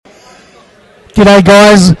G'day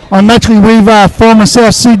guys, I'm actually with former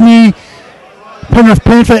South Sydney, Penrith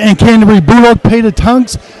Panther and Canterbury Bulldog, Peter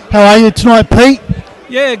Tunks. How are you tonight, Pete?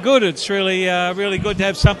 Yeah, good. It's really good to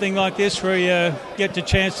have something like this where you get the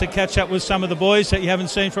chance to catch up with some of the boys that you haven't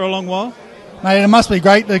seen for a long while. Mate, it must be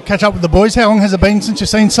great to catch up with the boys. How long has it been since you've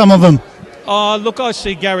seen some of them? Oh, look, I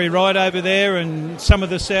see Gary Wright over there and some of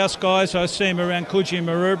the South guys. I see him around Coogee and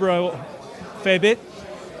Maroubra a fair bit.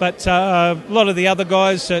 But a lot of the other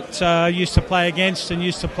guys that I used to play against and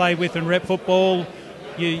used to play with and rep football,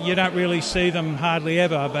 you don't really see them hardly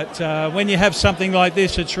ever. But when you have something like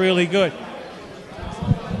this, it's really good.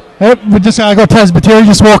 Yep, we just got Taz Bateri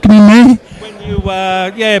just walking in there. When you,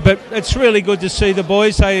 but it's really good to see the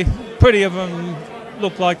boys. Pretty of them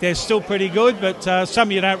look like they're still pretty good, but some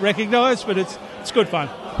you don't recognise. But it's good fun.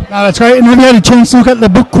 No, that's great. And have you had a chance to look at the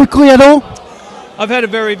book quickly at all? I've had a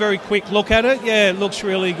very, very quick look at it. Yeah, it looks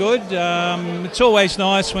really good. It's always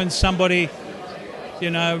nice when somebody,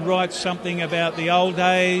 writes something about the old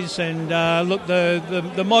days. And look,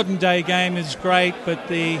 the modern day game is great, but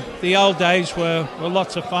the old days were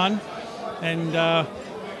lots of fun. And I'm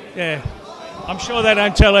sure they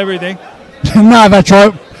don't tell everything. No, that's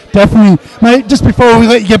right. Definitely. Mate, just before we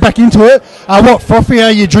let you get back into it, what frothy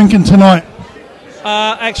are you drinking tonight?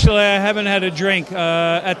 Actually, I haven't had a drink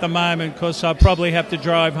at the moment because I probably have to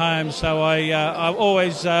drive home. So I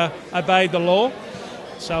always obey the law.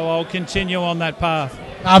 So I'll continue on that path.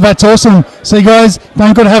 That's awesome. So you guys,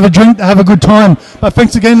 don't got to have a drink to have a good time. But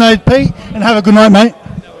thanks again, Pete, and have a good night, mate.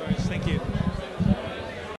 No worries. Thank you.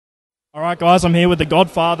 All right, guys, I'm here with the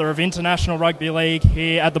godfather of International Rugby League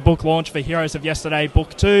here at the book launch for Heroes of Yesterday,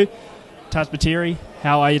 Book 2, Taz Bateri.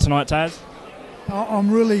 How are you tonight, Taz?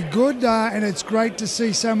 I'm really good, and it's great to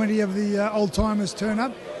see so many of the old-timers turn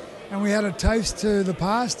up. And we had a toast to the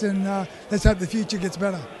past, and let's hope the future gets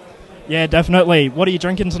better. Yeah, definitely. What are you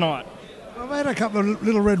drinking tonight? I've had a couple of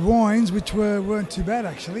little red wines, which weren't too bad,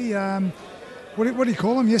 actually. What do you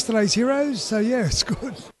call them? Yesterday's Heroes? So, yeah, it's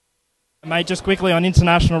good. Mate, just quickly on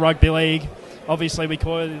International Rugby League, obviously we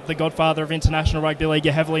call you the godfather of International Rugby League.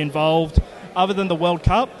 You're heavily involved. Other than the World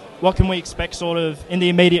Cup, what can we expect sort of in the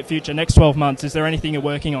immediate future, next 12 months? Is there anything you're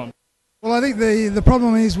working on? Well, I think the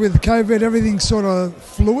problem is with COVID, everything's sort of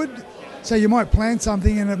fluid. So you might plan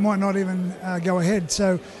something and it might not even go ahead.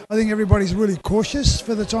 So I think everybody's really cautious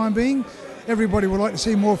for the time being. Everybody would like to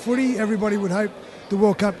see more footy. Everybody would hope the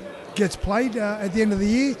World Cup gets played at the end of the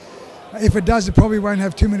year. If it does, it probably won't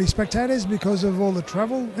have too many spectators because of all the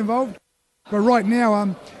travel involved. But right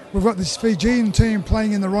now, we've got this Fijian team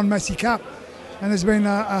playing in the Ron Massey Cup. And there's been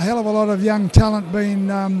a hell of a lot of young talent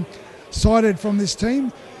being sighted from this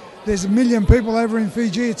team. There's 1 million people over in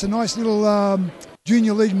Fiji. It's a nice little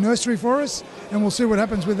junior league nursery for us, and we'll see what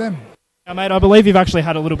happens with them. Now, mate, I believe you've actually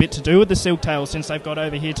had a little bit to do with the Silktails since they've got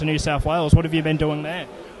over here to New South Wales. What have you been doing there?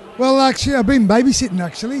 Well, actually, I've been babysitting,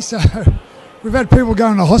 actually. So we've had people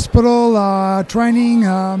going to hospital, training,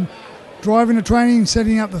 driving to training,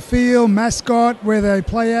 setting up the field, mascot, where they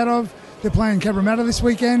play out of. They're playing Cabramatta this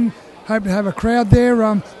weekend. Hope to have a crowd there.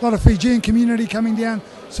 A lot of Fijian community coming down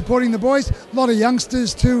supporting the boys. A lot of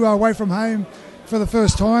youngsters too away from home for the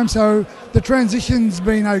first time. So the transition's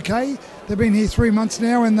been okay. They've been here 3 months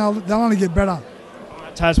now and they'll only get better. All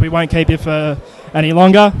right, Taz, we won't keep you for any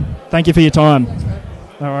longer. Thank you for your time.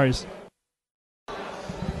 No worries.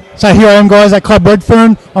 So here I am, guys, at Club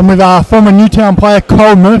Redfern. I'm with former Newtown player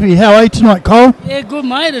Cole Murphy. How are you tonight, Cole? Yeah, good,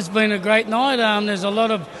 mate. It's been a great night. There's a lot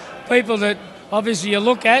of people that obviously you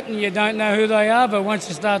look at and you don't know who they are, but once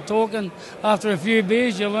you start talking after a few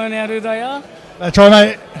beers, you learn out who they are. That's right,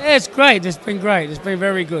 mate. Yeah, it's great. It's been great. It's been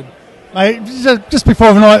very good. Mate, just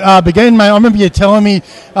before the night began, mate, I remember you telling me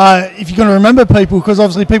if you're going to remember people, because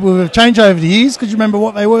obviously people have changed over the years. Could you remember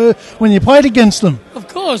what they were when you played against them? Of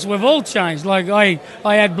course, we've all changed. Like I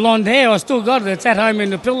had blonde hair. I still got it. It's at home in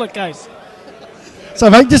the pillowcase. So,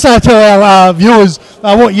 mate, just tell our viewers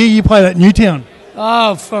what year you played at Newtown.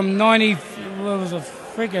 Oh, from 90, what was it,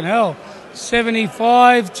 freaking hell,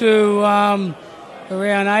 75 to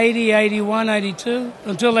around 80, 81, 82,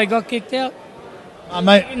 until they got kicked out.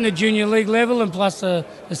 Mate. In the junior league level and plus the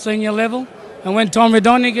senior level. And when Tom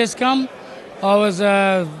Radonikas come, I was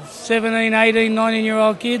a 17, 18,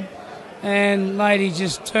 19-year-old kid. And, mate, he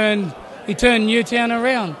turned Newtown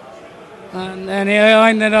around. And I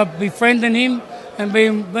ended up befriending him and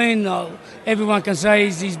being everyone can say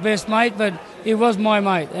he's his best mate, but he was my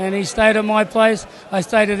mate. And he stayed at my place, I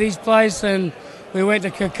stayed at his place, and we went to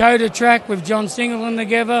Kokoda track with John Singleton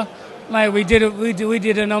together. Mate, we did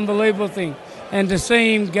an unbelievable thing. And to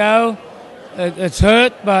see him go, it's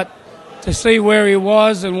hurt, but to see where he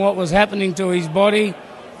was and what was happening to his body,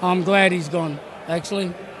 I'm glad he's gone,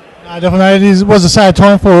 actually. Definitely, it was a sad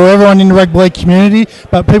time for everyone in the rugby league community,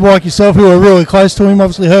 but people like yourself who are really close to him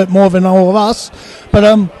obviously hurt more than all of us. But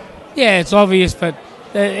Yeah, it's obvious, but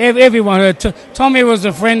everyone hurt. Tommy was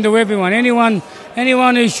a friend to everyone. Anyone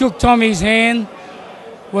who shook Tommy's hand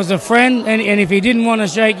was a friend, and if he didn't want to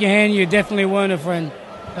shake your hand, you definitely weren't a friend.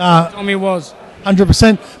 Tommy was.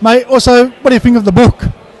 100%. Mate, also, what do you think of the book?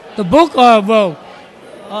 The book, well,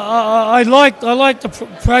 I like the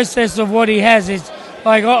process of what he has. It's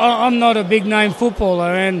like I'm not a big name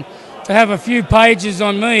footballer, and to have a few pages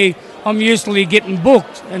on me, I'm usually getting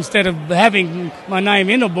booked instead of having my name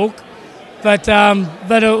in a book. But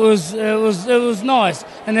it was nice,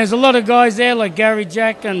 and there's a lot of guys there like Gary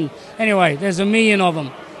Jack, and anyway, there's a million of them,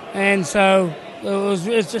 and so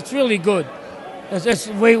it's really good.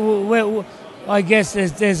 I guess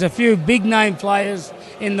there's a few big name players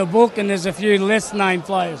in the book, and there's a few less name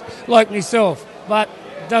players like myself, but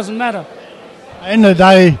it doesn't matter. End of the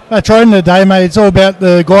day, that's right, end of the day, mate, it's all about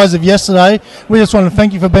the guys of yesterday. We just want to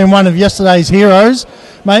thank you for being one of yesterday's heroes,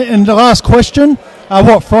 mate. And the last question,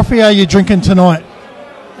 what frothy are you drinking tonight?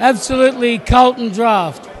 Absolutely Carlton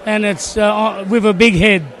Draft, and it's with a big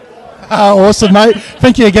head. Awesome, mate.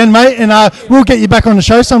 Thank you again, mate, and we'll get you back on the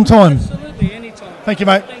show sometime. Absolutely, anytime. Thank you,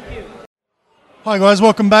 mate. Thank you. Hi guys,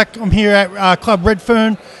 welcome back. I'm here at Club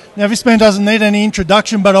Redfern. Now this man doesn't need any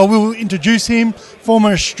introduction, but I will introduce him. Former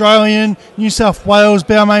Australian, New South Wales,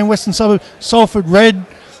 Balmain, Western Suburb, Salford Red,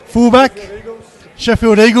 fullback,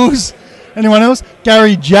 Sheffield Eagles. Anyone else?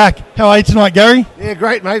 Gary Jack. How are you tonight, Gary? Yeah,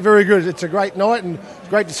 great, mate. Very good. It's a great night and it's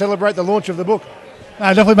great to celebrate the launch of the book.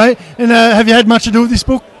 Definitely, mate. And have you had much to do with this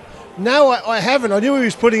book? No, I haven't. I knew he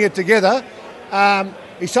was putting it together.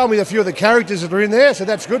 He told me a few of the characters that are in there, so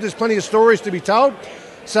that's good. There's plenty of stories to be told.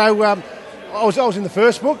 So I was in the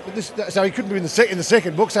first book, but so he couldn't be in the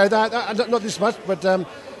second book. So not this much, but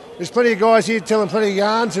there's plenty of guys here telling plenty of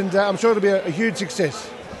yarns, and I'm sure it'll be a huge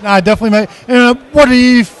success. No, definitely, mate. And what do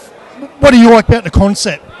you like about the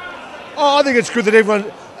concept? Oh, I think it's good that everyone.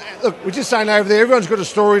 Look, we're just saying over there, everyone's got a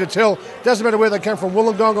story to tell. Doesn't matter where they come from,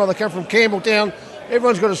 Wollongong or they come from Campbelltown.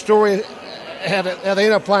 Everyone's got a story how they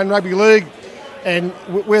end up playing rugby league and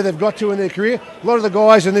where they've got to in their career. A lot of the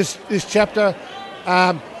guys in this chapter,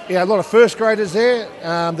 a lot of first graders there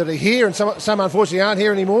that are here, and some unfortunately aren't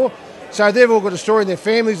here anymore. So they've all got a story, and their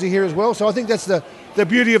families are here as well. So I think that's the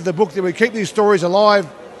beauty of the book, that we keep these stories alive,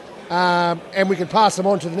 and we can pass them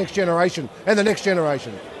on to the next generation and the next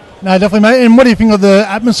generation. No, definitely, mate. And what do you think of the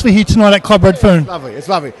atmosphere here tonight at Club Redfern? It's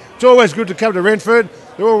lovely. It's always good to come to Redfern.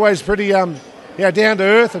 They're always pretty, down to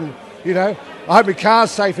earth, and I hope my car's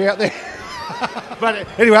safe out there. But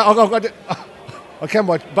anyway, I come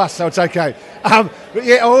by bus, so it's okay. But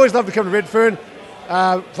yeah, I always love to come to Redfern.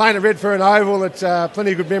 Playing at Redfern Oval, it's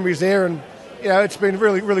plenty of good memories there, and it's been a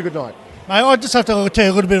really, really good night. Mate, I just have to tell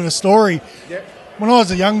you a little bit of a story. Yep. When I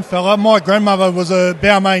was a young fella, my grandmother was a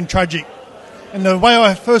Balmain tragic. And the way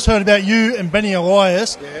I first heard about you and Benny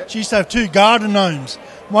Elias, she used to have two garden gnomes.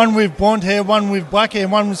 One with blonde hair, one with black hair,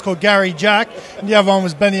 one was called Gary Jack, and the other one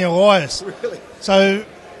was Benny Elias. Really? So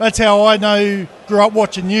that's how I grew up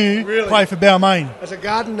watching you play for Balmain. As a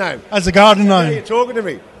garden gnome? As a garden gnome. Now you're talking to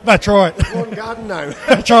me. That's right. One garden gnome.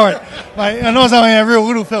 That's right. Mate, and I was only a real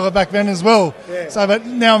little fella back then as well. Yeah. So, but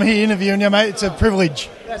now I'm here interviewing you, mate. It's a privilege.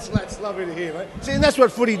 That's lovely to hear, mate. See, and that's what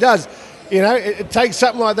footy does. It takes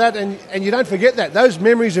something like that, and you don't forget that. Those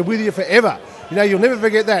memories are with you forever. You'll never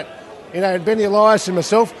forget that. And Benny Elias and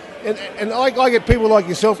myself, and I get people like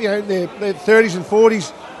yourself, in their 30s and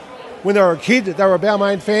 40s, when they were a kid, they were a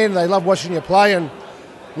Balmain fan, they loved watching you play and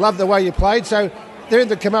loved the way you played. So them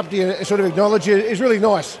to come up to you and sort of acknowledge you is really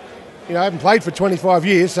nice. I haven't played for 25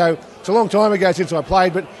 years, so it's a long time ago since I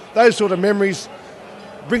played, but those sort of memories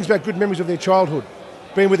brings back good memories of their childhood,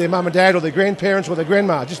 being with their mum and dad or their grandparents or their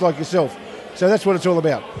grandma, just like yourself. So that's what it's all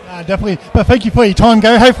about. Definitely. But thank you for your time,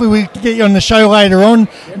 Gary. Hopefully we can get you on the show later on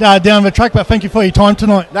down the track, but thank you for your time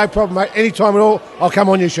tonight. No problem, mate. Any time at all, I'll come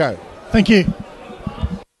on your show. Thank you.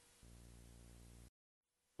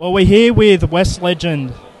 Well, we're here with West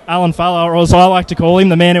legend Alan Falla, or as I like to call him,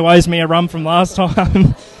 the man who owes me a rum from last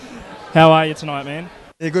time. How are you tonight, man?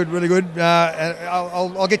 Yeah, good, really good.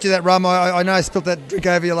 I'll get you that rum. I know I spilt that drink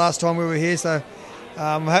over you last time we were here, so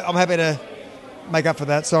I'm happy to make up for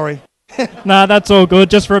that. Sorry. No, that's all good.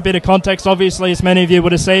 Just for a bit of context, obviously, as many of you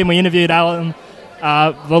would have seen, we interviewed Alan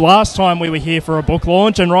the last time we were here for a book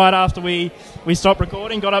launch, and right after we stopped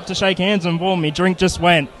recording, got up to shake hands, and boom, my drink just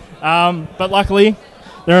went. But luckily,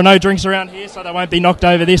 there are no drinks around here, so they won't be knocked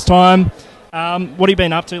over this time. What have you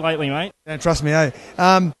been up to lately, mate? Don't trust me, eh?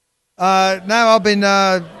 No, I've been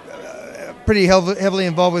pretty heavily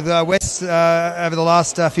involved with West over the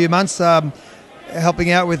last few months.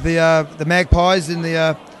 helping out with the Magpies in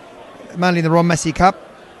mainly in the Ron Massey Cup.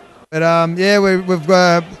 But yeah, we've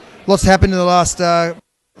lots happened in the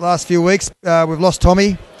last few weeks. We've lost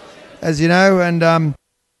Tommy, as you know, and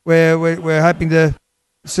we're hoping to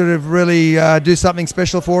sort of really do something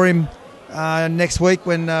special for him next week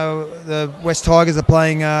when the West Tigers are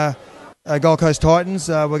playing Gold Coast Titans.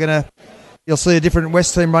 You'll see a different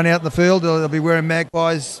West team run out in the field. They'll be wearing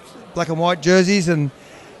Magpies black and white jerseys, and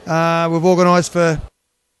we've organised for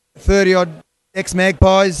 30-odd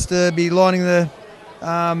ex-Magpies to be lining a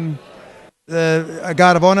guard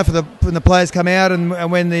of honour when the players come out,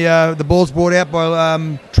 and when the ball's brought out by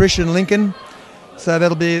Trish and Lincoln. So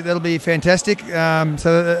that'll be fantastic.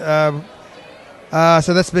 So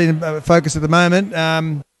that's been a focus at the moment.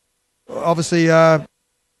 Obviously,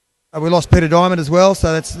 we lost Peter Diamond as well,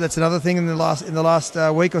 so that's another thing in the last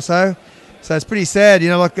week or so. So it's pretty sad,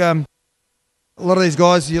 like a lot of these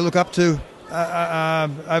guys you look up to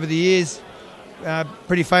over the years,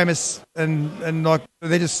 pretty famous, and like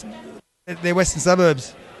they're Western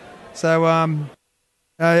suburbs. So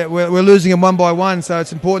we're losing them one by one. So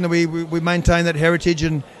it's important that we maintain that heritage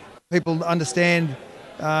and people understand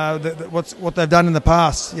what they've done in the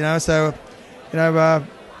past. So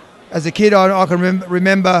as a kid, I can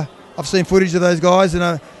remember. I've seen footage of those guys,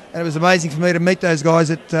 and it was amazing for me to meet those guys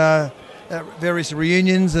at various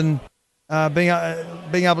reunions and being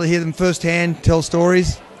able to hear them firsthand tell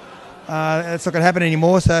stories. It's not going to happen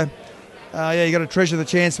anymore. So yeah, you got to treasure the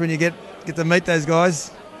chance when you get to meet those guys.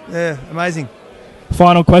 Yeah, amazing.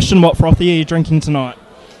 Final question: what frothy are you drinking tonight?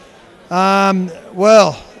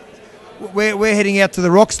 Well, we're heading out to the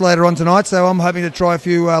Rocks later on tonight, so I'm hoping to try a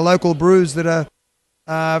few local brews that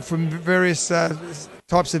are from various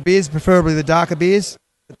types of beers, preferably the darker beers.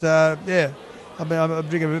 But yeah, I'm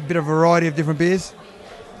drinking a bit of a variety of different beers.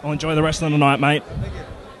 I'll enjoy the rest of the night, mate. Thank you.